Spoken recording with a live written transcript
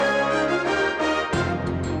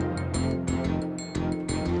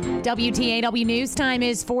WTAW News time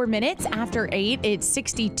is 4 minutes after 8. It's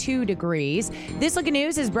 62 degrees. This Look at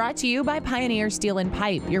News is brought to you by Pioneer Steel and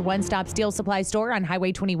Pipe, your one-stop steel supply store on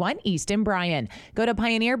Highway 21 East in Bryan. Go to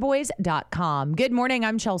pioneerboys.com. Good morning.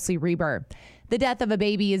 I'm Chelsea Reber. The death of a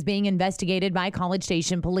baby is being investigated by College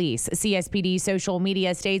Station Police. CSPD social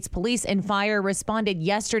media states police and fire responded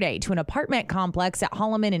yesterday to an apartment complex at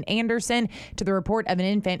Holloman and Anderson to the report of an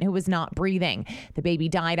infant who was not breathing. The baby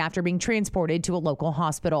died after being transported to a local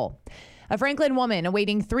hospital. A Franklin woman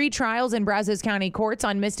awaiting 3 trials in Brazos County courts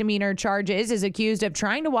on misdemeanor charges is accused of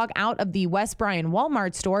trying to walk out of the West Bryan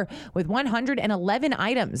Walmart store with 111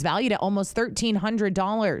 items valued at almost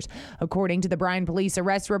 $1,300. According to the Bryan police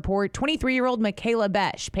arrest report, 23-year-old Michaela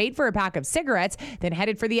Besh paid for a pack of cigarettes, then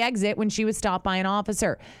headed for the exit when she was stopped by an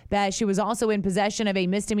officer. Besh, who was also in possession of a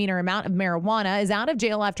misdemeanor amount of marijuana, is out of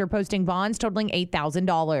jail after posting bonds totaling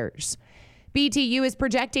 $8,000. BTU is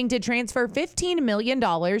projecting to transfer $15 million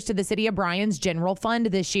to the city of Bryan's general fund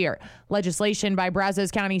this year. Legislation by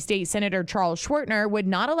Brazos County State Senator Charles Schwertner would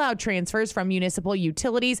not allow transfers from municipal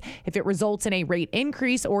utilities if it results in a rate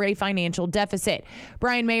increase or a financial deficit.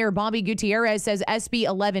 Bryan Mayor Bobby Gutierrez says SB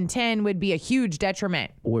 1110 would be a huge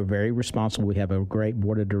detriment. We're very responsible. We have a great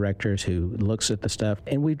board of directors who looks at the stuff,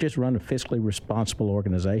 and we've just run a fiscally responsible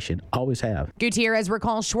organization. Always have. Gutierrez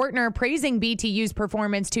recalls Schwertner praising BTU's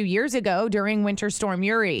performance 2 years ago during Winter Storm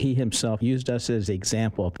Uri. He himself used us as an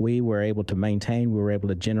example. We were able to maintain, we were able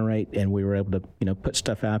to generate, and we were able to, put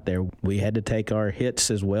stuff out there. We had to take our hits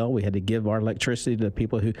as well. We had to give our electricity to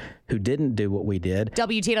people who didn't do what we did.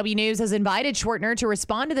 WTW News has invited Schwertner to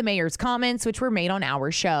respond to the mayor's comments, which were made on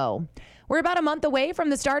our show. We're about a month away from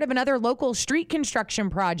the start of another local street construction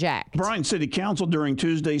project. Bryan City Council during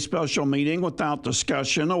Tuesday's special meeting without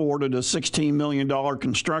discussion awarded a $16 million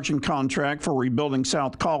construction contract for rebuilding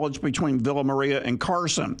South College between Villa Maria and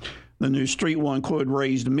Carson. The new street will include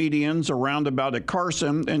raised medians, a roundabout at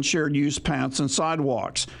Carson, and shared use paths and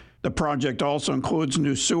sidewalks. The project also includes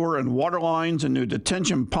new sewer and water lines and new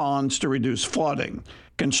detention ponds to reduce flooding.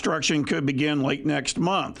 Construction could begin late next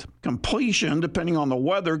month. Completion, depending on the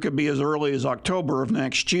weather, could be as early as October of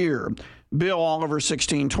next year. Bill Oliver,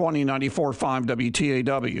 1620 94.5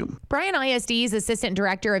 WTAW. Bryan ISD's Assistant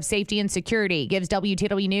Director of Safety and Security gives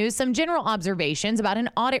WTW News some general observations about an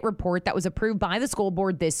audit report that was approved by the school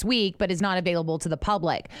board this week but is not available to the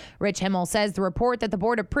public. Rich Himmel says the report that the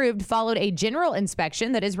board approved followed a general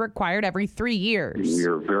inspection that is required every 3 years. We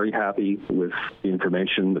are very happy with the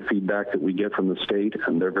information, the feedback that we get from the state,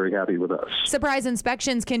 and they're very happy with us. Surprise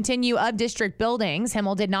inspections continue of district buildings.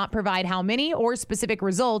 Himmel did not provide how many or specific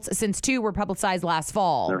results since 2 were publicized last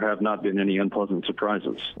fall. There have not been any unpleasant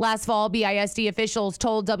surprises. Last fall, BISD officials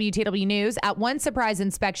told WTW News at one surprise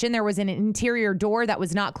inspection, there was an interior door that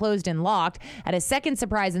was not closed and locked. At a second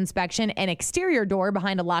surprise inspection, an exterior door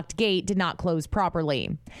behind a locked gate did not close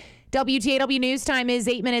properly. WTAW News time is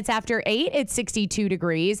 8 minutes after 8. It's 62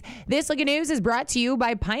 degrees. This Look at News is brought to you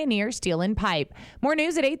by Pioneer Steel and Pipe. More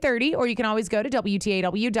news at 8:30, or you can always go to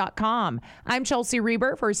WTAW.com. I'm Chelsea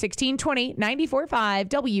Reber for 1620 94.5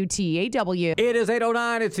 WTAW. It is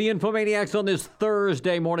 8:09. It's the Infomaniacs on this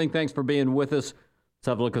Thursday morning. Thanks for being with us. Let's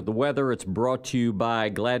have a look at the weather. It's brought to you by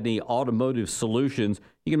Gladney Automotive Solutions.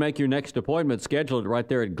 You can make your next appointment. Schedule it right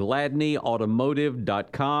there at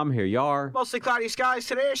GladneyAutomotive.com. Here you are. Mostly cloudy skies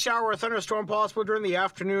today. A shower or thunderstorm possible during the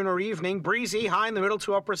afternoon or evening. Breezy, high in the middle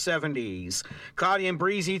to upper 70s. Cloudy and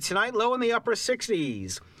breezy tonight, low in the upper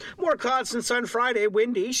 60s. More clouds and sun Friday.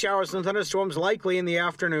 Windy, showers and thunderstorms likely in the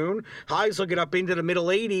afternoon. Highs will get up into the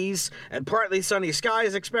middle 80s. And partly sunny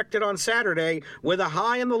skies expected on Saturday with a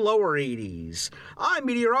high in the lower 80s. I'm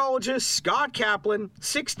meteorologist Scott Kaplan,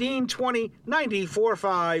 1620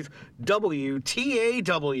 94.5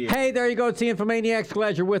 WTAW. Hey, there you go. It's the Infomaniacs.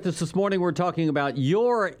 Glad you're with us this morning. We're talking about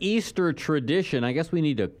your Easter tradition. I guess we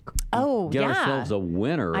need to get ourselves a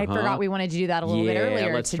winner. I forgot we wanted to do that a little bit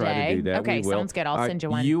earlier let's today. Try to do that. Okay, sounds good. I'll send you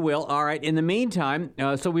one. You will. All right. In the meantime,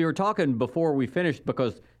 so we were talking before we finished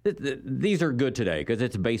because these are good today because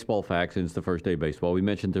it's baseball facts and it's the first day of baseball. We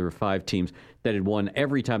mentioned there were 5 teams that had won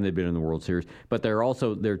every time they've been in the World Series, but there are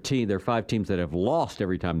also there are 5 teams that have lost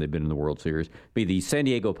every time they've been in the World Series. Be the San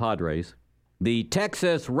Diego Padres, the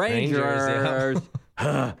Texas Rangers,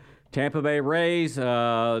 Tampa Bay Rays.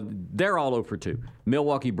 They're all 0 for 2.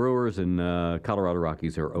 Milwaukee Brewers and Colorado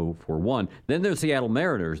Rockies are 0 for 1. Then there's Seattle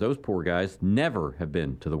Mariners. Those poor guys never have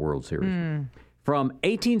been to the World Series. From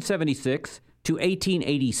 1876 to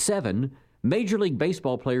 1887, Major League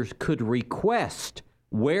Baseball players could request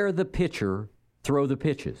where the pitcher throw the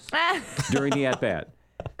pitches during the at-bat.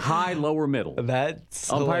 High, low, or middle.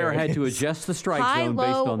 That's umpire hilarious. had to adjust the strike High, zone based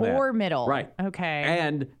low, on that. or middle. Right. Okay.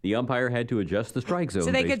 And the umpire had to adjust the strike zone.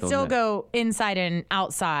 So they based could on still that. go inside and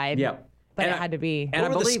outside. Yep. But And it had to be. And What I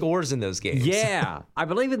were the believe scores in those games? Yeah. I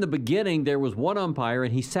believe in the beginning there was one umpire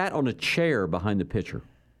and he sat on a chair behind the pitcher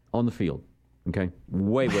on the field. Okay.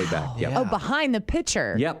 Way back. Yep. Oh, behind the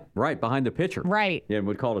pitcher. Yep. Right. Behind the pitcher. Right. Yeah. And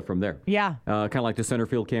we'd call it from there. Yeah. Kind of like the center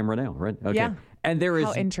field camera now, right? Okay. Yeah. And there is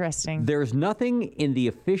How interesting. There's nothing in the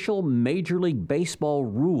official Major League Baseball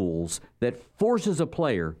rules that forces a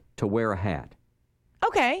player to wear a hat.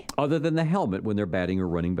 Okay. Other than the helmet when they're batting or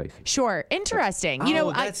running bases. Sure. Interesting. I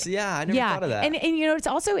never thought of that. And it's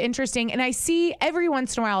also interesting. And I see every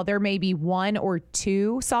once in a while there may be one or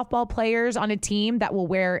two softball players on a team that will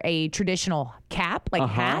wear a traditional cap, like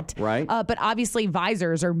hat. Right. But obviously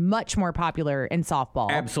visors are much more popular in softball.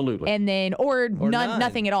 Absolutely. And then, or none,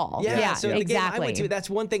 nothing at all. Yeah, so the game I exactly. went to, that's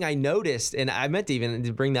one thing I noticed, and I meant to even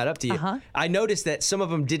bring that up to you. I noticed that some of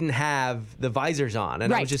them didn't have the visors on,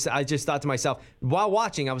 and I just thought to myself while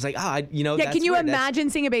watching, I was like, Yeah, that's can you weird. imagine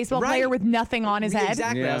seeing a baseball player with nothing on his head?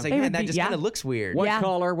 Exactly. I was like, It man, would that be- just kind of looks weird. What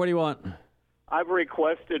caller? What do you want? I've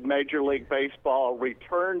requested Major League Baseball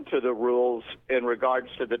return to the rules in regards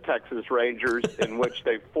to the Texas Rangers in which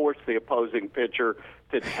they force the opposing pitcher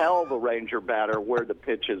to tell the Ranger batter where the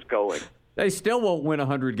pitch is going. They still won't win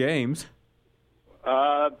 100 games.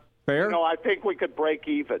 Fair? I think we could break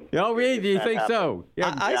even. Oh, really? Do you that think happens. so?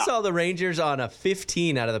 Yeah. I saw the Rangers on a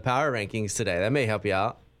 15 out of the power rankings today. That may help you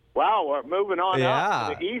out. Wow, we're moving on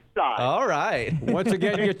up to the east side. All right. Once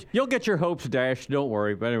again, you'll get your hopes dashed. Don't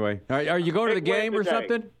worry. But anyway, are you going to the Big win game or today.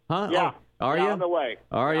 something? Huh? Yeah. Oh, are you? On the way.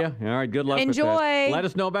 Are you? All right. Good luck with Enjoy. that. Let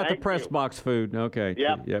us know about Thank the press you. box food. Okay.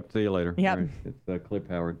 Yep. See you later. Yep. All right. It's Clip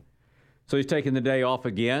Howard. So he's taking the day off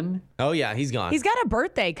again? Oh, yeah, he's gone. He's got a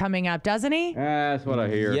birthday coming up, doesn't he? That's what I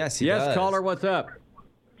hear. Yes, he does. Caller, what's up?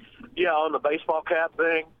 Yeah, on the baseball cap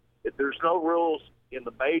thing, there's no rules in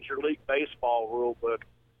the Major League Baseball rule book,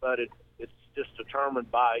 but it's just determined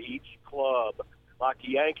by each club. Like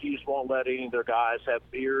the Yankees won't let any of their guys have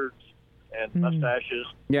beards and mustaches.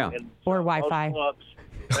 Yeah. And Or most Wi-Fi. clubs,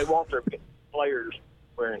 they want their players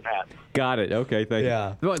wearing hats. Got it. Okay, thank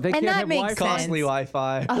Yeah. you. They can't that have makes Wi-Fi? sense. Costly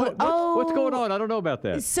Wi-Fi. What's going on? I don't know about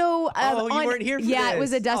that. So, you weren't here for yeah, it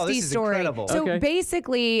was a this. Oh, Dusty this is story. incredible. So Okay.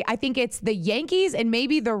 basically, I think it's the Yankees and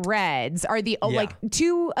maybe the Reds are the like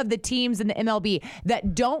two of the teams in the MLB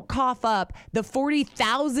that don't cough up the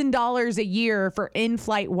 $40,000 a year for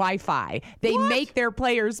in-flight Wi-Fi. They make their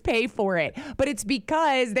players pay for it, but it's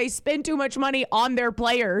because they spend too much money on their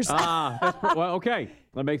players. Well, okay.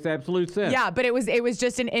 That makes absolute sense. Yeah, but it was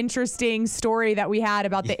just an interesting story that we had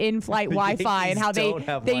about the in-flight Wi-Fi and how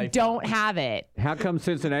they don't have it. How come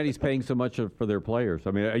Cincinnati's paying so much for their players?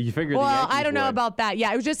 I mean, you figure. Well, the Yankees I don't know would. about that.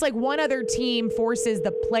 Yeah, it was just like one other team forces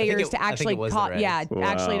the players to actually cough. Yeah,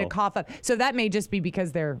 actually to cough up. So that may just be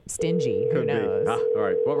because they're stingy. Who knows? All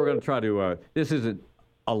right. Well, we're going to try to. This isn't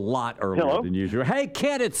a lot earlier than usual. Hey,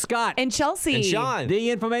 Ken, it's Scott And Chelsea. And Sean. the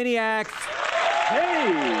Infomaniacs.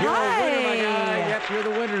 Hey! You're the winner, my guy. Hi. Yep, you're the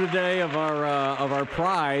winner today of our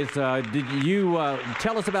prize. Did you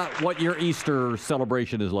tell us about what your Easter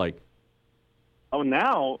celebration is like? Oh,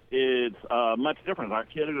 now it's much different. Our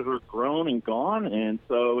kids are grown and gone, and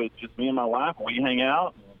so it's just me and my wife. We hang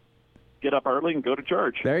out, get up early, and go to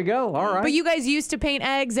church. There you go. All right. But you guys used to paint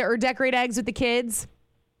eggs or decorate eggs with the kids?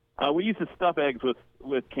 We used to stuff eggs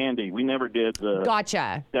with candy. We never did the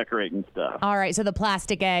Gotcha. decorating stuff. All right, so the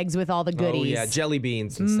plastic eggs with all the goodies. Oh, yeah, jelly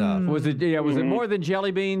beans and stuff. Was it? Yeah. Was it more than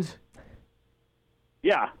jelly beans?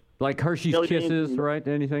 Yeah, Like Hershey's Jelly beans Kisses, and- right?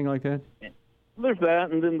 Anything like that? there's that,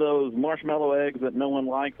 and then those marshmallow eggs that no one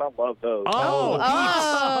likes. I love those.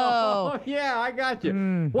 Oh. yeah, I got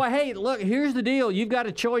you. Well, hey, look, here's the deal. You've got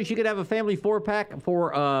a choice. You could have a family 4-pack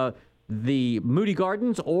for the Moody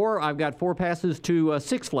Gardens, or I've got 4 passes to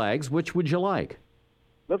Six Flags. Which would you like?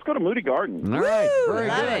 Let's go to Moody Gardens. All right, very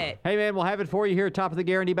love good. it. Hey, man, we'll have it for you here at top of the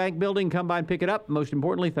Guarantee Bank building. Come by and pick it up. Most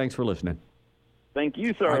importantly, thanks for listening. Thank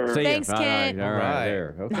you, All right, sir. see ya. Thanks, Kent. All All right, right.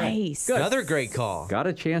 there. Okay. Nice. Another great call. Got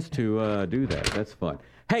a chance to do that. That's fun.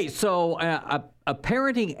 Hey, so a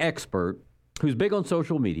parenting expert who's big on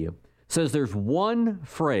social media says there's one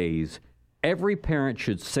phrase every parent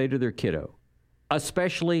should say to their kiddo,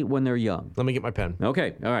 especially when they're young. Let me get my pen.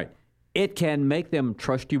 Okay, all right. It can make them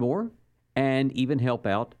trust you more and even help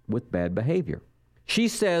out with bad behavior. She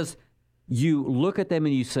says you look at them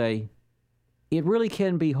and you say, it really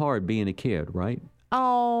can be hard being a kid, right?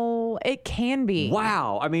 Oh, it can be.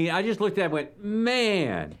 Wow. I mean, I just looked at it and went,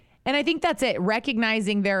 man. And I think that's it,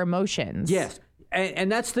 recognizing their emotions. Yes. And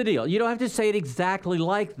that's the deal. You don't have to say it exactly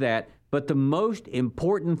like that, But the most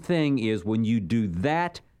important thing is when you do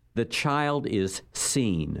that, the child is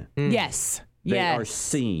seen. Yes. They are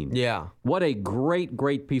seen. Yeah. What a great,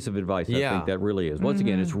 great piece of advice I think that really is. Once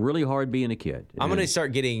again, it's really hard being a kid. I'm going to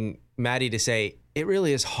start getting Maddie to say, it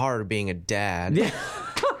really is hard being a dad. Yeah.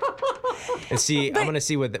 And I'm going to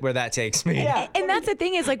see where that takes me. Yeah. And that's the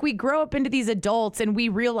thing is, like, we grow up into these adults and we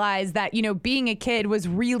realize that, being a kid was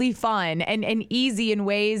really fun and easy in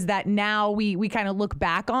ways that now we kind of look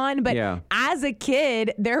back on. But as a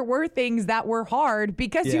kid, there were things that were hard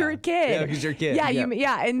because you're a kid. Yeah, because you're a kid.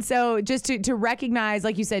 Yeah. And so just to recognize,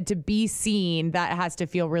 like you said, to be seen, that has to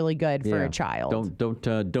feel really good for a child. Don't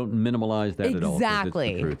minimalize that at all. Exactly.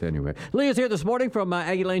 It's the truth anyway. Leah's here this morning from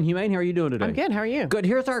Aggieland Humane. How are you doing today? I'm good. How are you? Good.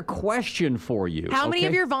 Here's our question for you. How many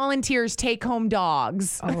of your volunteers take home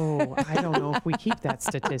dogs? Oh, I don't know if we keep that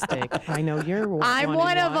statistic. I know you're one. I'm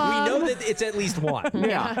one of them. We know that it's at least one.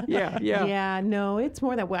 Yeah, no, it's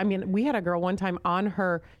more that way. I mean, we had a girl one time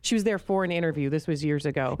she was there for an interview. This was years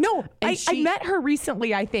ago. No, I met her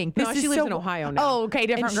recently, I think. She lives in Ohio now. Oh, okay,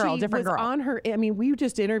 different girl. We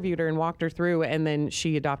just interviewed her and walked her through, and then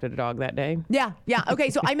she adopted a dog that day. Yeah. Okay,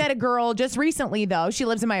 so I met a girl just recently, though. She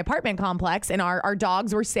lives in my apartment complex, and our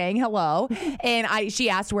dogs were saying hello. And she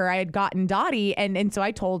asked where I had gotten Dottie, and so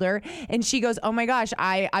I told her, and she goes, oh my gosh,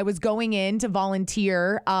 I was going in to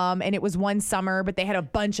volunteer, and it was one summer, but they had a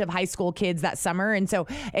bunch of high school kids that summer, and so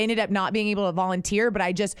I ended up not being able to volunteer, but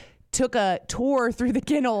I just took a tour through the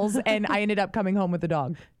kennels, and I ended up coming home with the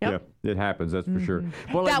dog. Yep. Yeah, it happens, that's for sure.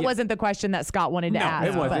 Well, that wasn't the question that Scott wanted to ask.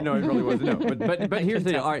 It wasn't. No, it really wasn't. No. But here's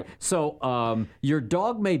the thing. All right, so your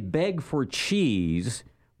dog may beg for cheese,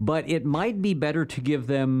 but it might be better to give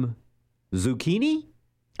them zucchini?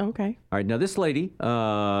 Okay. All right. Now, this lady,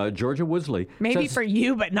 Georgia Woodsley. Maybe says, for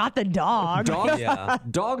you, but not the dog.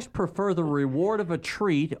 Dogs prefer the reward of a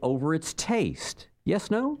treat over its taste. Yes,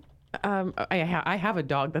 no? I have a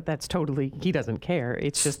dog that's totally, he doesn't care.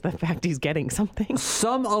 It's just the fact he's getting something.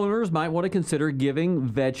 Some owners might want to consider giving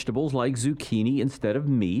vegetables like zucchini instead of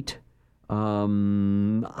meat.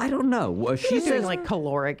 I don't know. She's doing like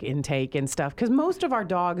caloric intake and stuff because most of our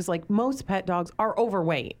dogs, like most pet dogs, are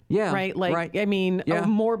overweight. Yeah. Right. Like, I mean,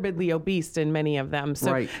 morbidly obese in many of them.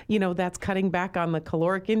 So, that's cutting back on the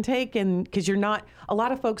caloric intake. And because a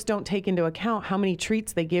lot of folks don't take into account how many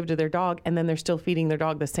treats they give to their dog, and then they're still feeding their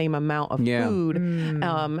dog the same amount of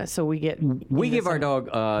food. So we give our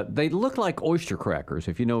dog, they look like oyster crackers,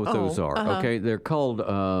 if you know what those are. Okay. They're called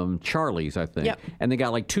Charlie's, I think. Yep. And they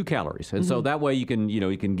got like 2 calories. And so that way you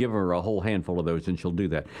can give her a whole handful of those and she'll do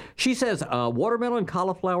that. She says watermelon,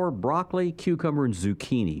 cauliflower, broccoli, cucumber, and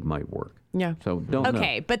zucchini might work. Yeah. So don't know.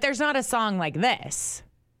 Okay, but there's not a song like this.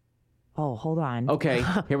 Oh, hold on. Okay,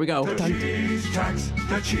 here we go. The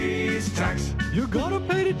cheese tax. You gotta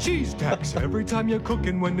pay the cheese tax every time you're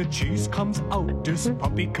cooking. When the cheese comes out, this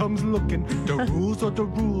puppy comes looking. The rules are the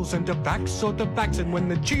rules and the facts are the facts. And when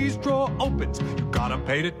the cheese drawer opens, you gotta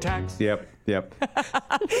pay the tax. Yep.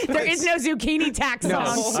 There is no zucchini tax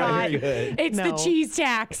song, Scott. It's the cheese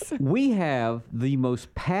tax. We have the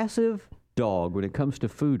most passive dog when it comes to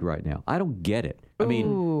food right now. I don't get it. I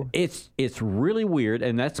mean, it's really weird,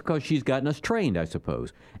 and that's because she's gotten us trained, I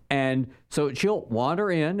suppose. And so she'll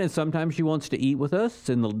wander in, and sometimes she wants to eat with us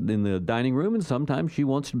in the dining room, and sometimes she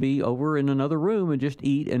wants to be over in another room and just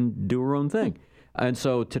eat and do her own thing. And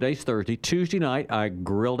so today's Thursday. Tuesday night, I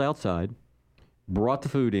grilled outside, brought the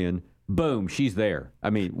food in. Boom, she's there. I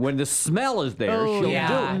mean, when the smell is there, she'll do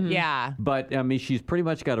it. Yeah. But, I mean, she's pretty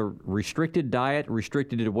much got a restricted diet,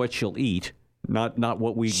 restricted to what she'll eat. Not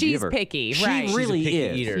what we give her. She's picky, right? She really She's a picky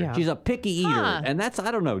is. eater. Yeah. She's a picky eater, and that's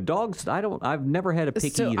I don't know. Dogs, I've never had a picky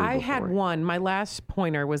eater before. I had one. My last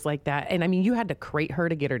pointer was like that, and I mean, you had to crate her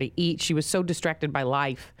to get her to eat. She was so distracted by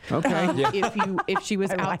life. Okay. If she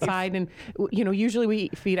was outside, and usually we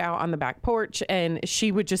feed out on the back porch, and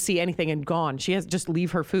she would just see anything and gone. She has to just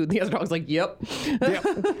leave her food. The other dog's like, "Yep."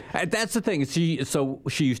 That's the thing. She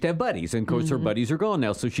used to have buddies, and of course her buddies are gone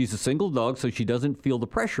now. So she's a single dog, so she doesn't feel the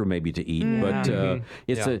pressure maybe to eat. But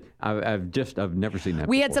I've never seen that.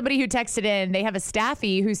 We before. had somebody who texted in. They have a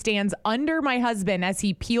staffy who stands under my husband as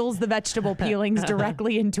he peels the vegetable peelings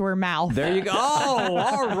directly into her mouth. There you go. Oh,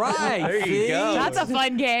 all right. There you go. That's a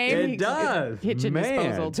fun game. It does. Kitchen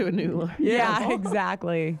disposal to a new. Yeah,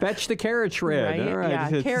 exactly. Fetch the carrot shred. Right? All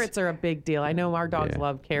right. Yeah, carrots are a big deal. I know our dogs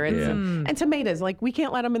love carrots and tomatoes. Like we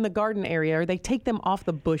can't let them in the garden area, or they take them off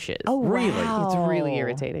the bushes. Oh, really? Wow. It's really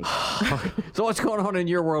irritating. So what's going on in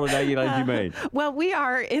your world at Aggieland Humane? right. Well, we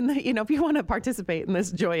are in the, if you want to participate in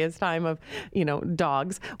this joyous time of,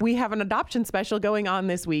 dogs, we have an adoption special going on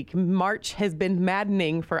this week. March has been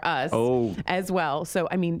maddening for us as well. So,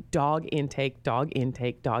 dog intake.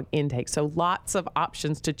 So lots of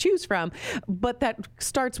options to choose from. But that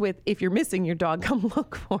starts with, if you're missing your dog, come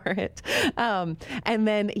look for it. And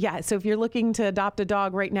then, so if you're looking to adopt a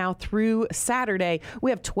dog right now through Saturday,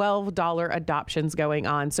 we have $12 adoptions going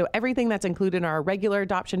on. So everything that's included in our regular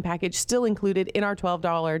adoption package still included in our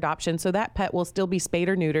 $12 adoption. So that pet will still be spayed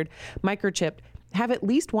or neutered, microchipped, have at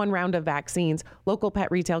least one round of vaccines, local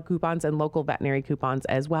pet retail coupons, and local veterinary coupons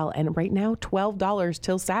as well. And right now, $12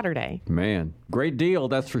 till Saturday. Man, great deal,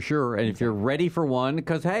 that's for sure. And if you're ready for one,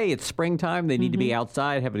 because, hey, it's springtime, they need to be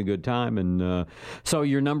outside having a good time. And so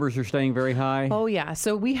your numbers are staying very high? Oh, yeah.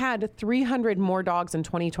 So we had 300 more dogs in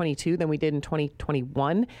 2022 than we did in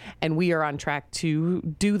 2021. And we are on track to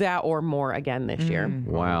do that or more again this year.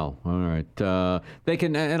 Wow. All right. They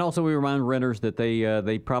can, and also we remind renters that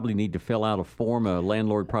they probably need to fill out a form. A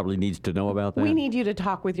landlord probably needs to know about that. We need you to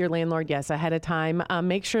talk with your landlord, ahead of time.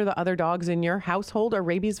 Make sure the other dogs in your household are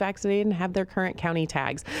rabies vaccinated and have their current county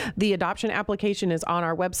tags. The adoption application is on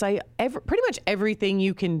our website. Pretty much everything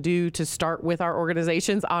you can do to start with our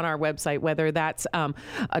organizations on our website, whether that's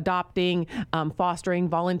adopting, fostering,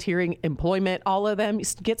 volunteering, employment, all of them,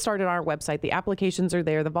 get started on our website. The applications are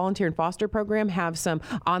there. The volunteer and foster program have some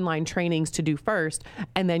online trainings to do first,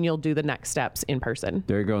 and then you'll do the next steps in person.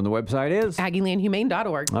 There you go. And the website is?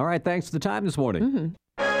 AggielandHumane.org. All right. Thanks for the time this morning.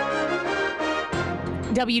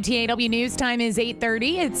 WTAW News time is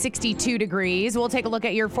 8:30. It's 62 degrees. We'll take a look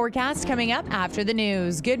at your forecast coming up after the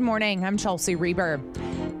news. Good morning. I'm Chelsea Reber.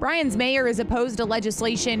 Bryan's mayor is opposed to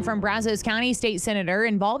legislation from Brazos County State Senator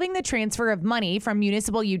involving the transfer of money from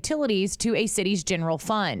municipal utilities to a city's general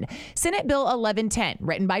fund. Senate Bill 1110,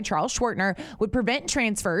 written by Charles Schwartner, would prevent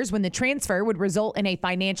transfers when the transfer would result in a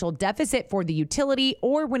financial deficit for the utility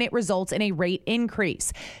or when it results in a rate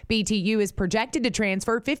increase. BTU is projected to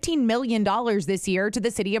transfer $15 million this year to the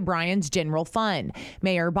city of Bryan's general fund.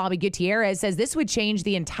 Mayor Bobby Gutierrez says this would change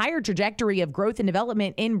the entire trajectory of growth and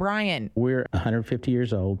development in Bryan. We're 150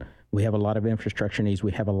 years old. We have a lot of infrastructure needs.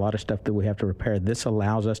 We have a lot of stuff that we have to repair. This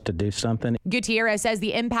allows us to do something. Gutierrez says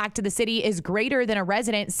the impact to the city is greater than a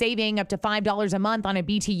resident saving up to $5 a month on a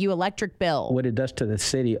BTU electric bill. What it does to the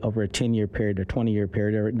city over a 10-year period or 20-year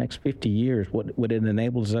period or the next 50 years, what it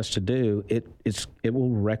enables us to do, it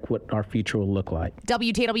will wreck what our future will look like.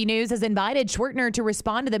 WTAW News has invited Schwartner to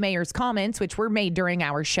respond to the mayor's comments, which were made during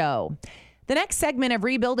our show. The next segment of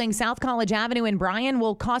rebuilding South College Avenue in Bryan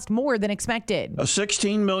will cost more than expected. A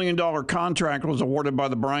 $16 million contract was awarded by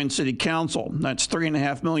the Bryan City Council. That's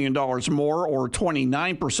 $3.5 million more, or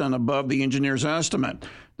 29% above the engineer's estimate.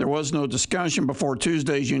 There was no discussion before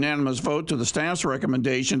Tuesday's unanimous vote to the staff's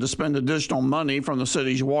recommendation to spend additional money from the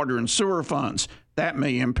city's water and sewer funds. That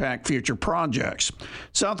may impact future projects.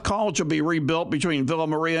 South College will be rebuilt between Villa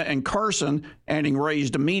Maria and Carson, adding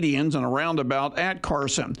raised medians and a roundabout at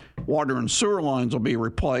Carson. Water and sewer lines will be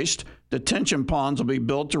replaced. Detention ponds will be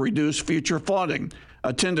built to reduce future flooding.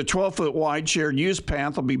 A 10 to 12 foot wide shared use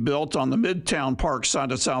path will be built on the Midtown Park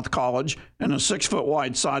side of South College and a 6 foot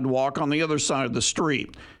wide sidewalk on the other side of the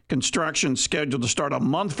street. Construction scheduled to start a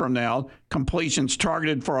month from now. Completion's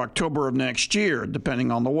targeted for October of next year,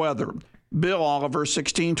 depending on the weather. Bill Oliver,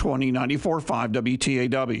 1620 94.5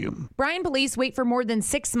 WTAW. Bryan police wait for more than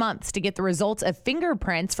 6 months to get the results of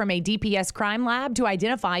fingerprints from a DPS crime lab to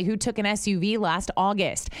identify who took an SUV last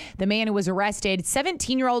August. The man who was arrested,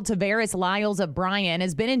 17-year-old Tavares Lyles of Bryan,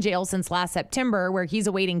 has been in jail since last September, where he's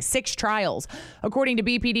awaiting 6 trials. According to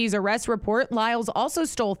BPD's arrest report, Lyles also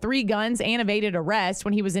stole 3 guns and evaded arrest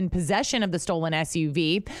when he was in possession of the stolen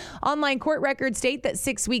SUV. Online court records state that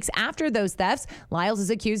 6 weeks after those thefts, Lyles is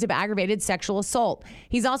accused of aggravated sexual assault.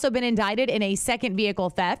 He's also been indicted in a second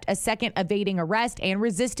vehicle theft, a second evading arrest, and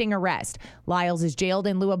resisting arrest. Lyles is jailed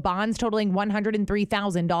in lieu of bonds totaling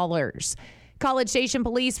 $103,000. College Station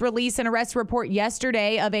police released an arrest report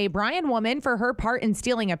yesterday of a Bryan woman for her part in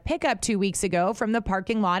stealing a pickup 2 weeks ago from the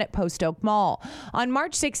parking lot at Post Oak Mall. On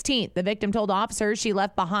March 16th, the victim told officers she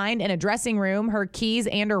left behind in a dressing room her keys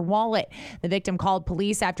and her wallet. The victim called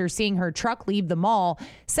police after seeing her truck leave the mall.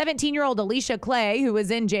 17-year-old Alicia Clay, who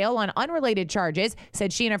was in jail on unrelated charges,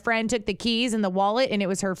 said she and a friend took the keys and the wallet, and it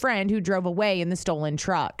was her friend who drove away in the stolen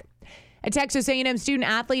truck. A Texas A&M student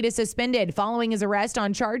athlete is suspended following his arrest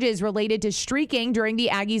on charges related to streaking during the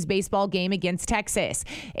Aggies baseball game against Texas.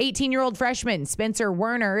 18-year-old freshman Spencer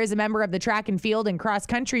Werner is a member of the track and field and cross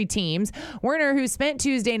country teams. Werner, who spent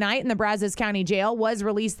Tuesday night in the Brazos County Jail, was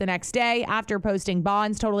released the next day after posting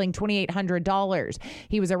bonds totaling $2,800.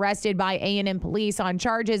 He was arrested by A&M police on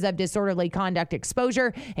charges of disorderly conduct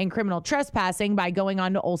exposure and criminal trespassing by going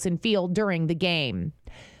onto Olsen Field during the game.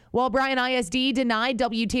 While Bryan ISD denied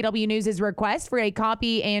WTW News' request for a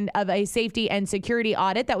copy of a safety and security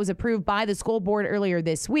audit that was approved by the school board earlier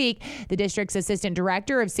this week, the district's assistant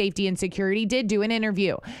director of safety and security did do an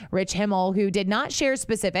interview. Rich Himmel, who did not share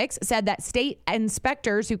specifics, said that state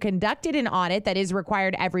inspectors who conducted an audit that is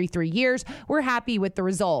required every 3 years were happy with the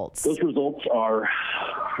results. Those results are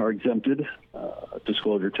exempted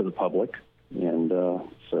disclosure to the public. And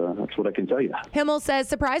so that's what I can tell you. Himmel says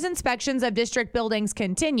surprise inspections of district buildings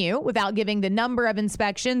continue without giving the number of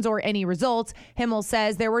inspections or any results. Himmel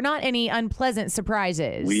says there were not any unpleasant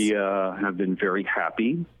surprises. We have been very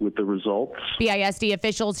happy with the results. BISD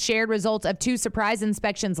officials shared results of 2 surprise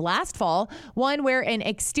inspections last fall, one where an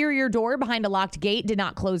exterior door behind a locked gate did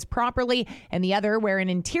not close properly, and the other where an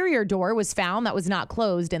interior door was found that was not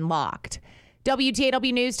closed and locked.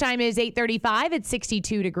 WTAW News Time is 8:35. It's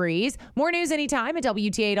 62 degrees. More news anytime at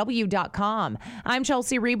WTAW.com. I'm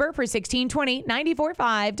Chelsea Reber for 1620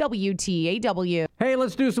 94.5 WTAW. Hey,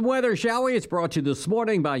 let's do some weather, shall we? It's brought to you this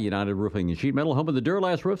morning by United Roofing and Sheet Metal, home of the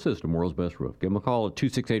Duralast Roof System, world's best roof. Give them a call at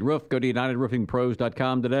 268-ROOF. Go to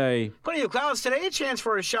UnitedRoofingPros.com today. Plenty of clouds today. A chance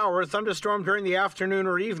for a shower or thunderstorm during the afternoon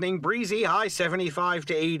or evening. Breezy, high 75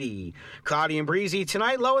 to 80. Cloudy and breezy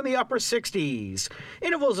tonight, low in the upper 60s.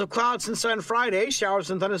 Intervals of clouds and sun Friday,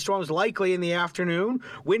 showers and thunderstorms likely in the afternoon.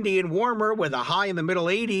 Windy and warmer with a high in the middle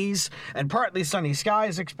 80s. And partly sunny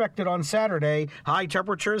skies expected on Saturday. High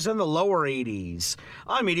temperatures in the lower 80s.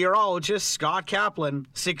 I'm meteorologist Scott Kaplan,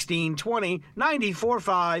 1620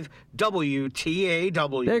 94.5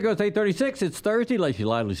 WTAW. There goes 8:36. It's Thursday. Lacey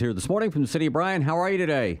Lively's here this morning from the city of Bryan. How are you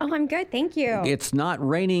today? Oh, I'm good. Thank you. It's not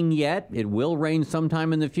raining yet. It will rain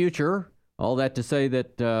sometime in the future. All that to say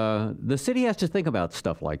that the city has to think about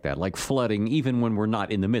stuff like that, like flooding, even when we're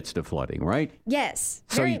not in the midst of flooding, right? Yes,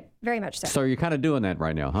 very much so. So you're kind of doing that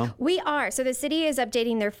right now, huh? We are. So the city is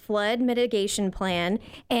updating their flood mitigation plan,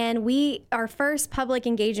 and our first public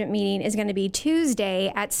engagement meeting is going to be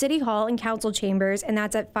Tuesday at City Hall and Council Chambers, and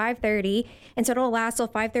that's at 5:30. And so it'll last till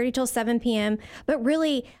 5:30 till 7 p.m. But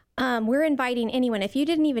really, we're inviting anyone. If you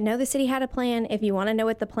didn't even know the city had a plan, if you want to know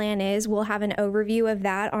what the plan is, we'll have an overview of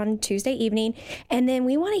that on Tuesday evening. And then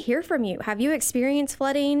we want to hear from you. Have you experienced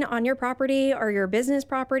flooding on your property or your business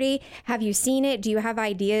property? Have you seen it? Do you have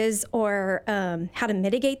ideas or how to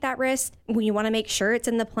mitigate that risk? You want to make sure it's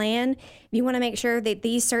in the plan. You want to make sure that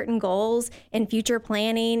these certain goals and future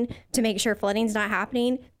planning to make sure flooding's not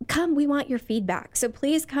happening, come, we want your feedback. So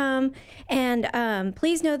please come, and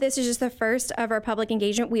please know this is just the first of our public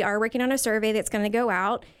engagement. We are working on a survey that's going to go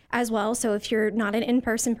out as well. So if you're not an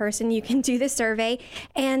in-person person, you can do the survey,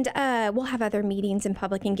 and we'll have other meetings and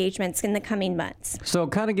public engagements in the coming months. So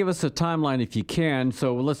kind of give us a timeline if you can.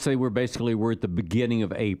 So let's say we're at the beginning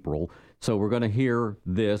of April. So we're going to hear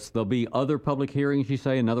this. There'll be other public hearings, you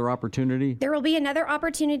say, another opportunity? There will be another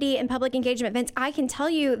opportunity in public engagement events. I can tell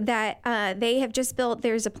you that they have just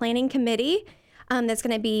there's a planning committee that's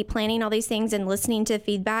going to be planning all these things and listening to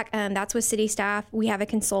feedback. That's with city staff. We have a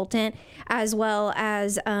consultant as well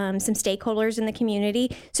as some stakeholders in the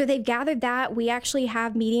community. So they've gathered that. We actually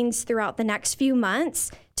have meetings throughout the next few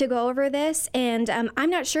months to go over this, and I'm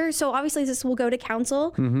not sure. So obviously this will go to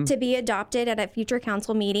council to be adopted at a future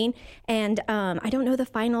council meeting, and I don't know the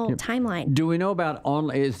final timeline. Do we know about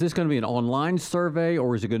is this going to be an online survey,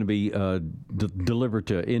 or is it going to be delivered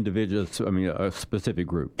to individuals, a specific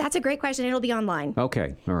group? That's a great question. It'll be online.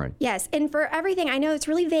 Okay, all right. Yes, and for everything, I know it's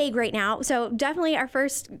really vague right now, so definitely our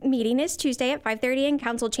first meeting is Tuesday at 5:30 in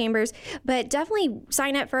council chambers, but definitely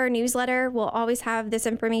sign up for our newsletter. We'll always have this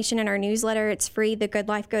information in our newsletter. It's free, The Good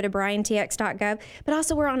Life. Go to bryantx.gov, but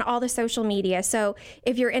also we're on all the social media. So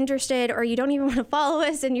if you're interested or you don't even want to follow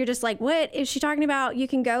us and you're just like, what is she talking about? You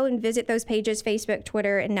can go and visit those pages, Facebook,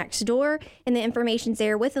 Twitter, and Nextdoor, and the information's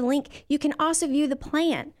there with a link. You can also view the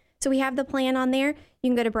plan. So we have the plan on there.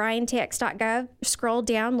 You can go to bryantx.gov, scroll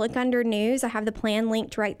down, look under news. I have the plan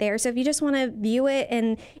linked right there. So if you just want to view it,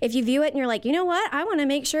 and if you view it and you're like, you know what, I want to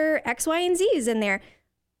make sure X, Y, and Z is in there,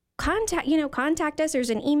 contact us.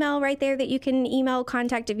 There's an email right there that you can email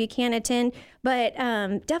contact if you can't attend, but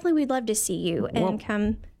definitely we'd love to see you and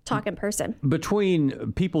come talk in person.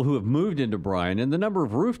 Between people who have moved into Bryan and the number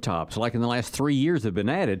of rooftops, like in the last 3 years, have been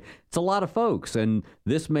added, it's a lot of folks. And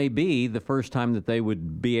this may be the first time that they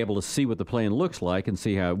would be able to see what the plan looks like and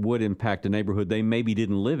see how it would impact a neighborhood they maybe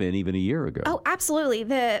didn't live in even a year ago. Oh, absolutely.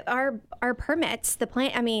 Our permits, the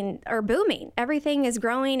plant, are booming. Everything is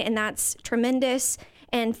growing, and that's tremendous.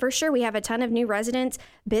 And for sure, we have a ton of new residents,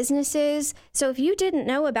 businesses. So if you didn't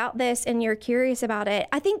know about this and you're curious about it,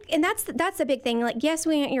 I think, and that's the big thing. Like, yes,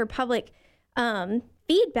 we want your public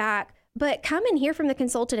feedback, but come and hear from the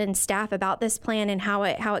consultant and staff about this plan and how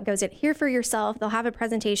it goes. Hear for yourself. They'll have a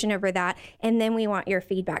presentation over that, and then we want your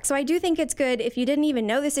feedback. So I do think it's good if you didn't even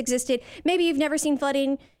know this existed. Maybe you've never seen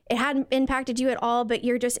flooding. It hadn't impacted you at all, but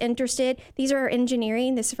you're just interested. These are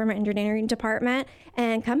engineering. This is from our engineering department.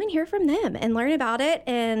 And come and hear from them and learn about it.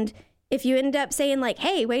 And if you end up saying like,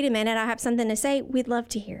 hey, wait a minute, I have something to say, we'd love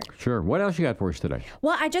to hear. Sure. What else you got for us today?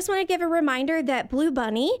 Well, I just want to give a reminder that Blue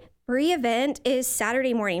Bunny free event is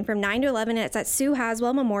Saturday morning from 9 to 11. And it's at Sue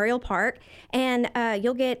Haswell Memorial Park. And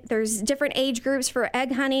there's different age groups for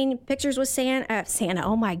egg hunting, pictures with Santa.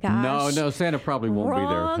 Oh my gosh. No, Santa probably won't be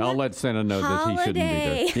there. I'll let Santa know that he shouldn't be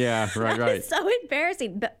there. Yeah, right. It's so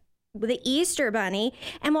embarrassing. But with the Easter Bunny,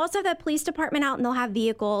 and we'll also have the police department out, and they'll have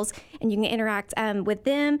vehicles, and you can interact with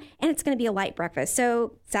them, and it's going to be a light breakfast.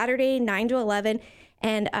 So Saturday, 9 to 11.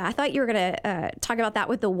 And I thought you were going to talk about that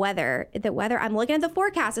with the weather. The weather, I'm looking at the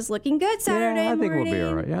forecast. It's looking good Saturday morning. I think we'll be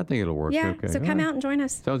all right. Yeah, I think it'll work. Yeah, okay. So come out and join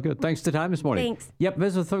us. Sounds good. Thanks for the time this morning. Thanks. Yep,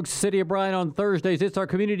 visit with folks City of Bryan on Thursdays. It's our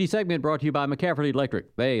community segment brought to you by McCafferty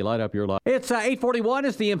Electric. They light up your life. It's 8:41.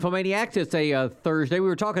 It's the Infomaniacs. It's a Thursday. We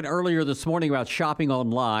were talking earlier this morning about shopping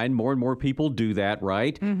online. More and more people do that,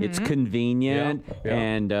 right? Mm-hmm. It's convenient. Yeah.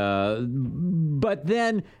 And but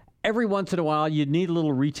then every once in a while, you need a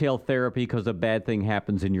little retail therapy because a bad thing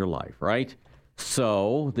happens in your life, right?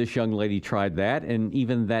 So this young lady tried that, and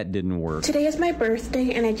even that didn't work. Today is my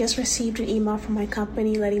birthday, and I just received an email from my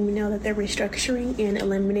company letting me know that they're restructuring and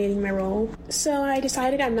eliminating my role. So I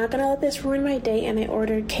decided I'm not going to let this ruin my day, and I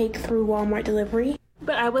ordered cake through Walmart delivery.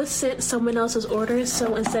 But I was sent someone else's order,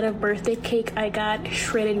 so instead of birthday cake, I got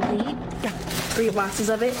shredded wheat. 3 boxes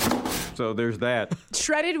of it. So there's that.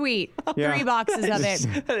 Shredded wheat. 3 boxes of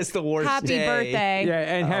it. That is the worst Happy day. birthday.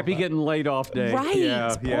 Yeah, and happy getting laid off day.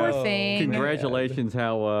 Right. Poor thing. Congratulations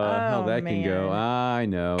how that can go. I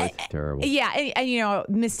know. It's terrible. Yeah, and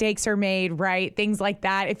mistakes are made, right? Things like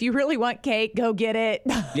that. If you really want cake, go get it.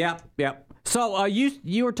 Yep. So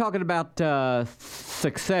you were talking about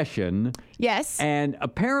Succession. Yes. And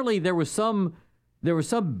apparently there was some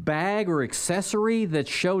bag or accessory that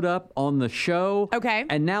showed up on the show. Okay.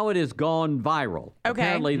 And now it has gone viral. Okay.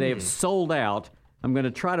 Apparently they have sold out. I'm going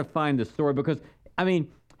to try to find the story because,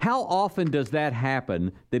 how often does that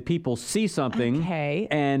happen that people see something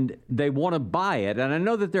and they want to buy it? And I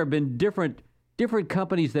know that there have been different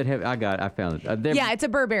companies that have. I found it. It's a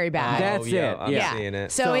Burberry bag. That's it. I'm seeing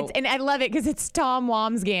it. So and I love it because it's Tom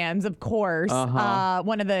Wamsgans, of course.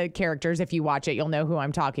 One of the characters. If you watch it, you'll know who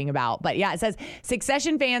I'm talking about. But yeah, it says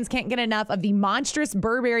Succession fans can't get enough of the monstrous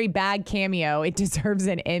Burberry bag cameo. It deserves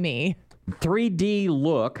an Emmy. 3D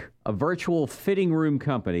Look, a virtual fitting room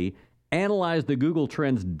company, analyzed the Google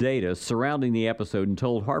Trends data surrounding the episode and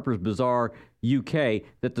told Harper's Bazaar UK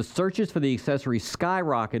that the searches for the accessory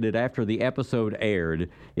skyrocketed after the episode aired.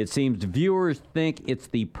 It seems viewers think it's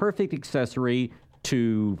the perfect accessory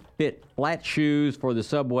to fit flat shoes for the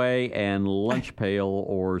subway and lunch pail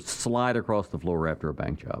or slide across the floor after a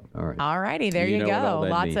bank job. All right. All righty, there you go.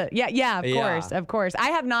 Lots of of course. I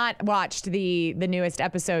have not watched the newest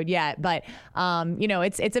episode yet, but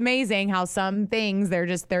it's amazing how some things they're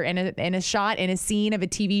in a shot in a scene of a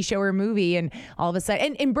TV show or movie, and all of a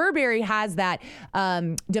sudden and Burberry has that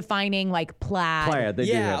defining like plaid they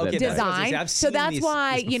do have that design. So that's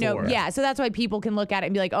why so that's why people can look at it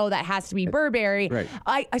and be like, oh, that has to be Burberry.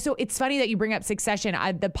 Right. So it's funny that you bring up Succession.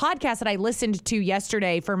 The podcast that I listened to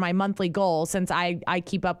yesterday for my monthly goal, since I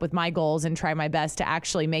keep up with my goals and try my best to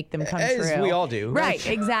actually make them come true. As we all do. Right,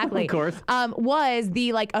 exactly. Of course. Was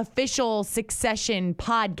the official Succession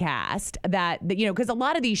podcast that because a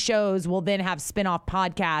lot of these shows will then have spin-off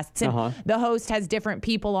podcasts, and the host has different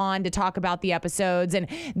people on to talk about the episodes. And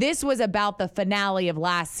this was about the finale of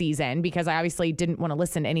last season because I obviously didn't want to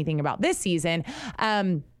listen to anything about this season.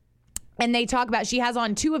 And they talk about, she has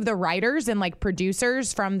on 2 of the writers and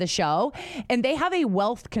producers from the show, and they have a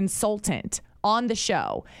wealth consultant on the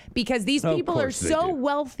show because these people are so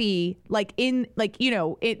wealthy,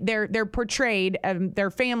 they're portrayed,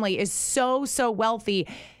 their family is so wealthy.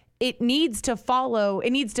 it needs to follow,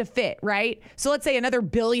 it needs to fit, right? So let's say another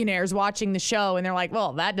billionaire's watching the show and they're like,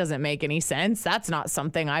 well, that doesn't make any sense. That's not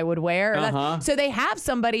something I would wear. So they have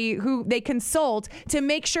somebody who they consult to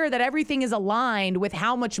make sure that everything is aligned with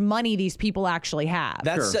how much money these people actually have.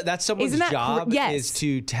 That's someone's job is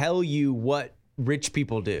to tell you what rich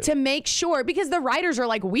people do. To make sure, because the writers are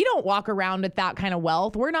like, we don't walk around with that kind of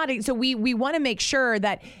wealth. We're not. So we want to make sure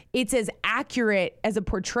that it's as accurate as a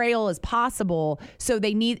portrayal as possible. So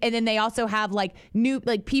they need, and then they also have like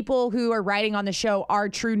people who are writing on the show are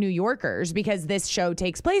true New Yorkers because this show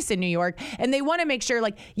takes place in New York. And they want to make sure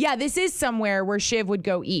this is somewhere where Shiv would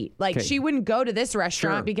go eat. She wouldn't go to this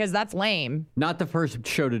restaurant because that's lame. Not the first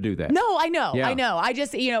show to do that. No, I know. Yeah. I know. I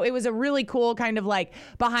just, it was a really cool kind of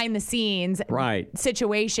behind the scenes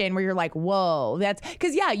situation where you're like, whoa, that's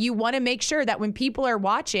because you want to make sure that when people are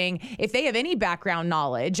watching, if they have any background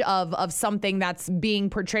knowledge of something that's being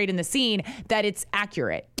portrayed in the scene, that it's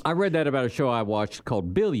accurate. I read that about a show I watched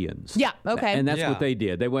called Billions. Yeah, okay. And that's what they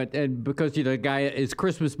did. They went, and because, the guy, his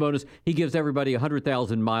Christmas bonus, he gives everybody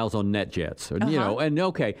 100,000 miles on NetJets.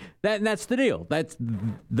 And that's the deal. That's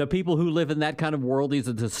the people who live in that kind of world, these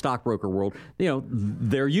are the stockbroker world,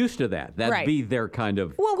 they're used to that. That'd be their kind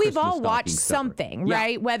of Well, we've Christmas all watched something,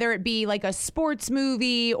 right? Whether it be like a sports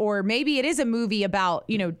movie or maybe it is a movie about,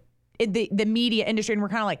 the media industry, and we're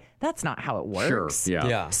kind of like, that's not how it works. Sure.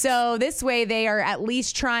 Yeah. So this way they are at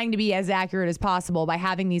least trying to be as accurate as possible by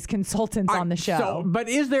having these consultants on the show. But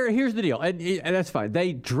here's the deal, and that's fine.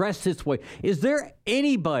 They dress this way. Is there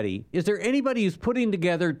anybody who's putting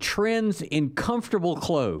together trends in comfortable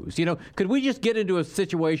clothes? Could we just get into a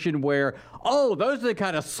situation where, those are the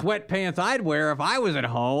kind of sweatpants I'd wear if I was at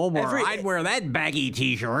home, or I'd wear that baggy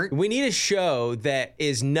T-shirt. We need a show that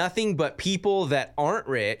is nothing but people that aren't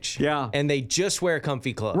rich. Yeah. And they just wear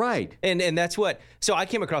comfy clothes. Right. And that's what. So I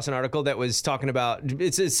came across an article that was talking about,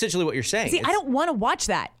 it's essentially what you're saying. See, I don't want to watch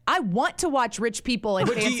that. I want to watch rich people in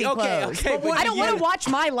fancy clothes. Okay, I don't want to watch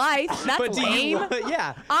my life. That's lame.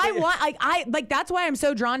 I want, that's why I'm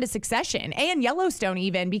so drawn to Succession and Yellowstone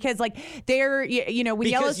even, because they're, when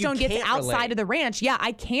Yellowstone gets outside of the ranch,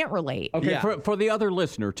 I can't relate. Okay, for the other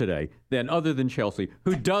listener today, then other than Chelsea,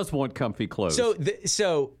 who does want comfy cloths.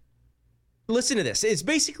 So listen to this. It's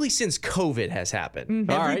basically since COVID has happened.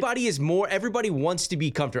 Mm-hmm. Everybody wants to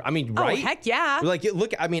be comfortable. I mean, right? Oh, heck yeah.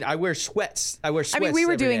 Look, I wear sweats. We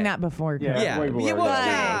were doing that before. Yeah.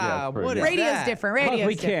 What is radio's different.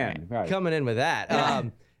 Radio's different. Right. Coming in with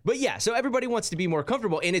that. But so everybody wants to be more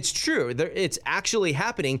comfortable, and it's true. It's actually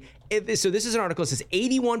happening. So this is an article that says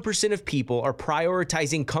 81% of people are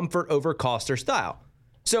prioritizing comfort over cost or style.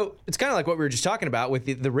 So it's kind of like what we were just talking about with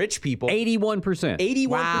the rich people. 81%. 81%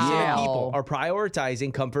 of people are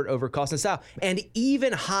prioritizing comfort over cost and style. And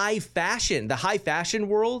even the high fashion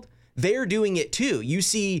world, they're doing it too. You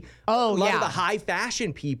see a lot of the high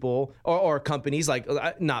fashion people or companies like,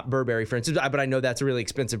 not Burberry, for instance, but I know that's a really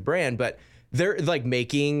expensive brand, but they're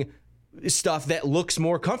making stuff that looks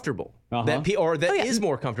more comfortable. Is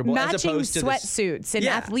more comfortable. Matching as opposed to sweatsuits and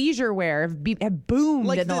athleisure wear have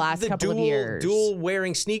boomed in the last couple of years. Dual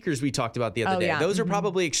wearing sneakers we talked about the other day. Yeah. Those are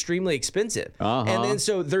probably extremely expensive. And then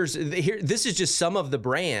so there's this is just some of the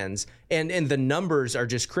brands and the numbers are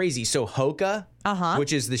just crazy. So Hoka,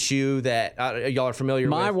 which is the shoe that y'all are familiar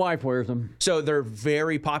with. My wife wears them. So they're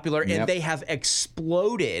very popular and they have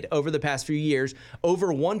exploded over the past few years, over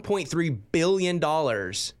 $1.3 billion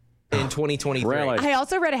in 2023. Really? I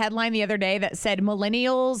also read a headline the other day that said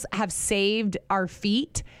millennials have saved our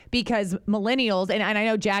feet because millennials, and I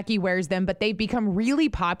know Jackie wears them, but they've become really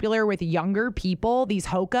popular with younger people, these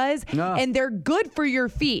Hokas, and they're good for your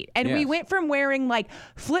feet. And we went from wearing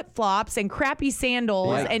flip-flops and crappy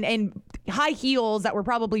sandals and high heels that were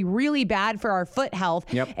probably really bad for our foot health.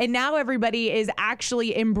 And now everybody is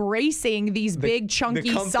actually embracing these big,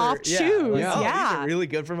 chunky, soft shoes. These are really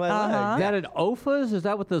good for my legs. Is that an OFAs? Is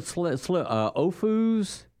that what the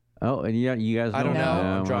OFUs? Oh, and you guys I don't know.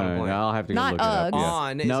 I'm drawing a blank. I'll have to not look Uggs. it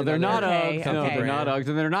up. Yeah. No, they're not Uggs. Okay. No, they're not Uggs,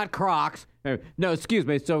 and they're not Crocs. No, excuse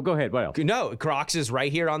me. So go ahead. What else? No, Crocs is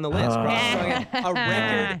right here on the list.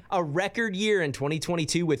 A record year in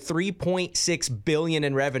 2022 with $3.6 billion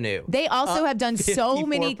in revenue. They also have done so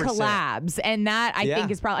many 54%. collabs, and that I think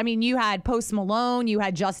is probably. I mean, you had Post Malone, you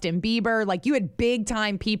had Justin Bieber, you had big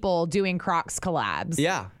time people doing Crocs collabs.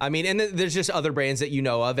 Yeah, I mean, and there's just other brands that you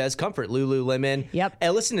know of as comfort, Lululemon. Yep.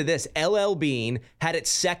 And listen to this: LL Bean had its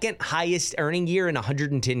second highest earning year in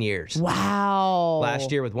 110 years. Wow.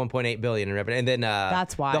 Last year with $1.8 billion in revenue, and then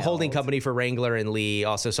that's wild. The holding company for Wrangler and Lee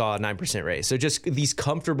also saw a 9% raise. So just these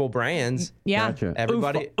comfortable brands. Yeah. Gotcha.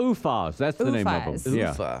 Everybody. UFAs. That's the name of them.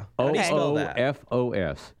 UFA. Yeah. How do you spell that?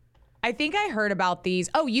 OOFOS. I think I heard about these.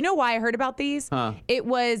 Oh, you know why I heard about these? It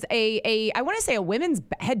was I want to say a women's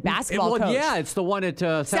head basketball coach. Yeah, it's the one at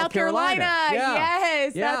South Carolina.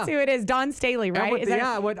 Yes, that's who it is. Dawn Staley, right?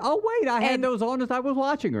 I went, I had those on as I was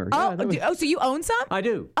watching her. So you own some? I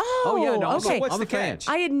do. No. Okay. What's I'm the a fan. catch?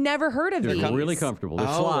 I had never heard of these. They're really comfortable. They're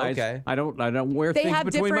slides. Okay. I don't wear They things have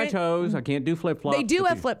between my different- toes. I can't do flip-flops. They do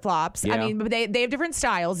have flip-flops. Yeah. I mean, they have different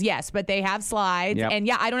styles, yes, but they have slides. Yep.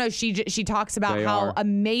 And I don't know. She talks about They how are. Oh,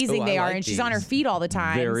 amazing they I are, like and she's on her these. feet all the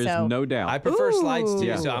time. There is no doubt. I prefer slides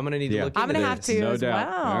too, Ooh. so I'm going to need to look into I'm going to have this. to No as doubt.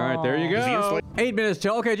 well. All right, there you go. 8 minutes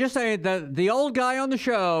till. Okay, just saying that the old guy on the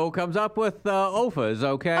show comes up with OFAs,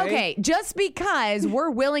 okay? Okay, just because we're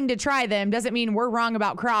willing to try them doesn't mean we're wrong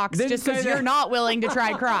about Crocs. Didn't Just say because that. you're not willing to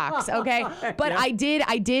try Crocs, okay? But I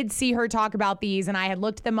did see her talk about these, and I had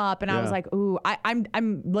looked them up, and I was like, ooh,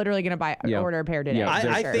 I'm literally gonna order a pair today. Yeah.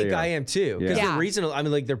 I sure. think I am too, because Yeah. they're reasonable. I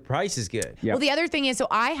mean, like, their price is good. Yeah. Well, the other thing is, so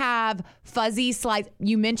I have fuzzy slides.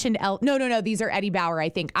 You mentioned no, these are Eddie Bauer, I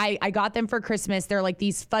think. I got them for Christmas. They're like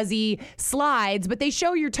these fuzzy slides, but they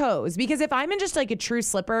show your toes, because if I'm in just like a true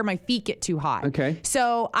slipper, my feet get too hot. Okay.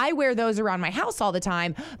 So I wear those around my house all the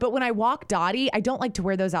time, but when I walk Dottie, I don't like to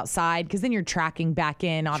wear those outside, because then you're tracking back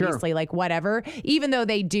in, obviously, like whatever, even though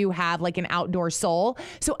they do have like an outdoor sole.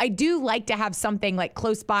 So I do like to have something like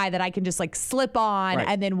close by that I can just like slip on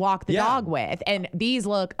and then walk the dog with. And these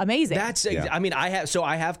look amazing. I mean, I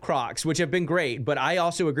have Crocs, which have been great, but I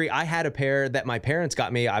also agree. I had a pair that my parents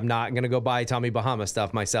got me. I'm not going to go buy Tommy Bahama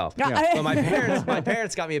stuff myself. But my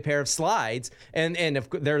parents got me a pair of slides, and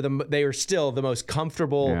they are still the most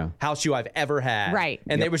comfortable house shoe I've ever had. Right.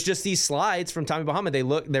 And there was just these slides from Tommy Bahama. They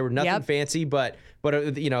were nothing fancy, but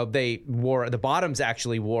the bottoms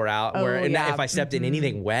actually wore out. If I stepped in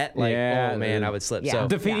anything wet, oh man, I would slip. Yeah. So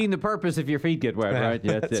Defeating the purpose if your feet get wet, right?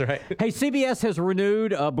 Yeah, that's right. Hey, CBS has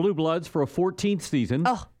renewed Blue Bloods for a 14th season.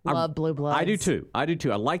 Oh, love Blue Bloods. I do too. I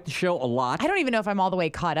like the show a lot. I don't even know if I'm all the way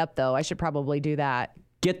caught up, though. I should probably do that.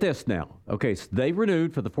 Get this now. Okay, so they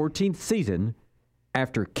renewed for the 14th season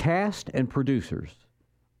after cast and producers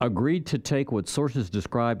agreed to take what sources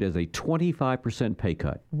described as a 25% pay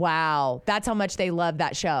cut. Wow. That's how much they love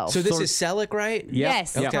that show. So this is Selleck, right?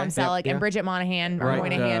 Yes, Tom Selleck and Bridget Moynihan.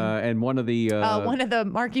 And one of the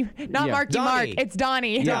Marky Mark. It's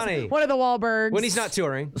Donnie. Donnie. One of the Wahlbergs. When he's not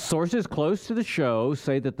touring. Sources close to the show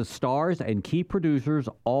say that the stars and key producers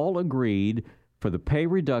all agreed for the pay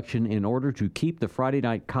reduction in order to keep the Friday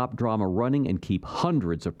night cop drama running and keep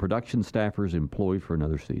hundreds of production staffers employed for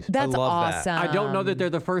another season. That's awesome. I don't know that they're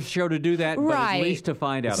the first show to do that, but at least to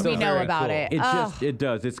find out. We know about it. It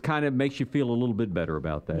does. It kind of makes you feel a little bit better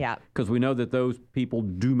about that. Yeah. Because we know that those people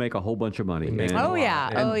do make a whole bunch of money. Oh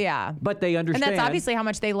yeah. But they understand. And that's obviously how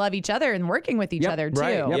much they love each other and working with each other too.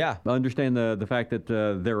 Right. Yeah. Understand the fact that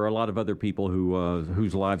there are a lot of other people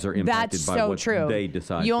whose lives are impacted That's by so what true. they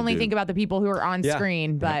decide. You only to do. think about the people who are on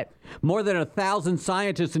screen, but More than 1,000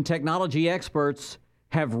 scientists and technology experts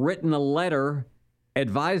have written a letter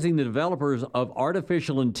advising the developers of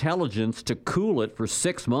artificial intelligence to cool it for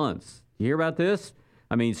 6 months. You hear about this?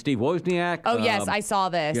 I mean, Steve Wozniak. Oh, yes, I saw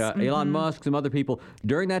this. Yeah, Elon Musk, some other people.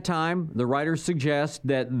 During that time, the writers suggest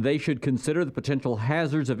that they should consider the potential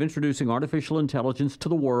hazards of introducing artificial intelligence to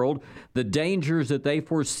the world. The dangers that they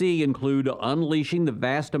foresee include unleashing the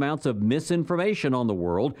vast amounts of misinformation on the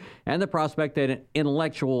world and the prospect that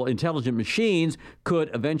intelligent machines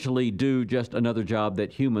could eventually do just another job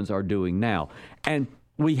that humans are doing now. And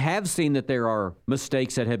we have seen that there are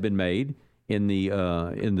mistakes that have been made in the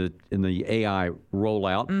AI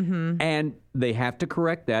rollout, and they have to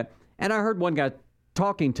correct that. And I heard one guy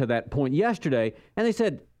talking to that point yesterday, and they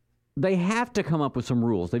said they have to come up with some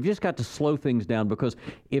rules. They've just got to slow things down, because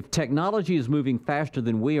if technology is moving faster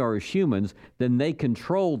than we are as humans, then they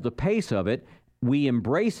control the pace of it. We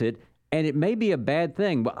embrace it. And it may be a bad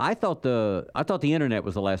thing, but I thought the internet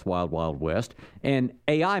was the last wild, wild west, and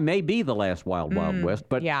AI may be the last wild, wild west.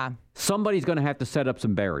 But somebody's going to have to set up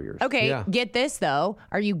some barriers. Okay, get this though.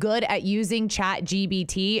 Are you good at using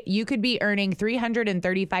ChatGPT? You could be earning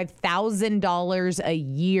 $335,000 a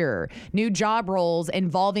year. New job roles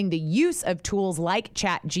involving the use of tools like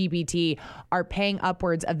ChatGPT are paying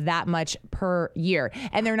upwards of that much per year.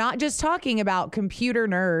 And they're not just talking about computer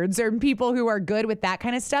nerds or people who are good with that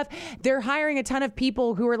kind of stuff. They're hiring a ton of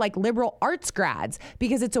people who are like liberal arts grads,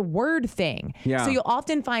 because it's a word thing. Yeah. So you'll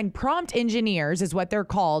often find prompt engineers, is what they're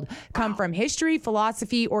called, come from history,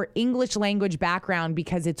 philosophy, or English language background,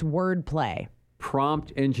 because it's wordplay.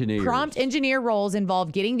 Prompt engineers. Prompt engineer roles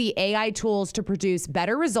involve getting the AI tools to produce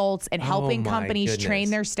better results and helping companies train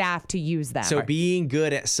their staff to use them. So being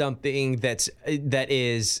good at something that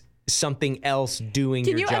is something else doing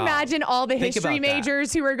Can your you job. imagine all the Think history about that.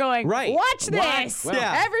 majors who were going, Right. watch this. Well,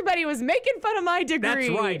 Everybody was making fun of my degree.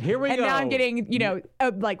 That's right. Here we and go. now I'm getting,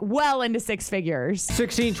 like well into six figures.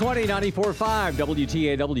 1620 94.5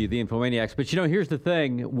 WTAW, the Infomaniacs. But here's the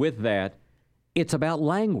thing with that. It's about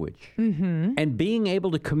language. Mm-hmm. And being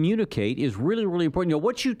able to communicate is really, really important.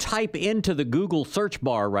 What you type into the Google search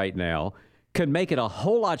bar right now can make it a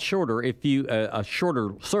whole lot shorter a shorter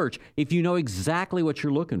search if you know exactly what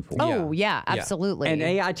you're looking for. Oh, yeah, absolutely. And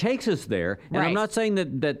AI takes us there. And I'm not saying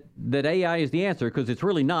that AI is the answer, because it's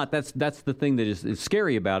really not. That's the thing that is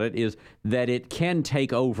scary about it, is that it can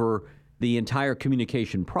take over the entire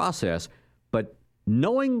communication process. But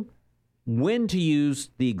knowing when to use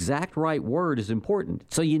the exact right word is important.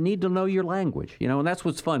 So you need to know your language, and that's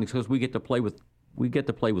what's fun, because we get to play with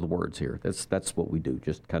words here. That's what we do,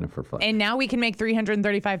 just kind of for fun. And now we can make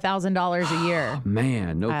 $335,000 a year.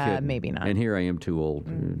 Man, no kidding. Maybe not. And here I am, too old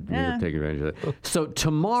to take advantage of that. So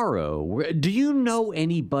tomorrow, do you know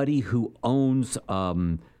anybody who owns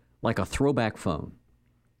like a throwback phone?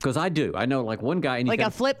 Because I do. I know like one guy. And like a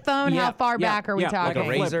flip phone? How far back are we talking?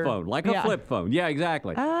 Like a flip phone. Like a flip phone. Yeah,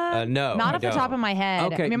 exactly. No. Not off the top of my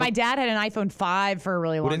head. Okay, my dad had an iPhone 5 for a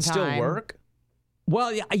really long time. Would it still work?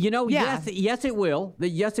 Well, yes, it will.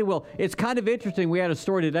 Yes, it will. It's kind of interesting. We had a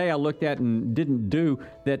story today I looked at and didn't do,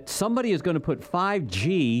 that somebody is going to put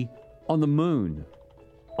 5G on the moon.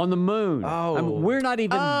 On the moon. Oh. I mean, we're not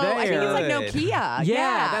even there. I think it's like Nokia.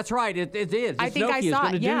 Yeah, that's right. It is. I think Nokia's I saw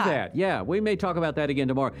going to it. do that. Yeah, we may talk about that again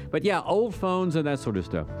tomorrow. But yeah, old phones and that sort of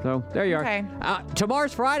stuff. So there you Okay. are.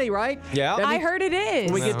 Tomorrow's Friday, right? Yeah. I heard it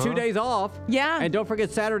is. We get 2 days off. Yeah. And don't forget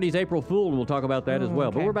Saturday's April Fool, and we'll talk about that as well.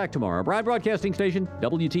 okay. But we're back tomorrow. Bryan Broadcasting Station,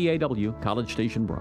 WTAW, College Station, Bryan.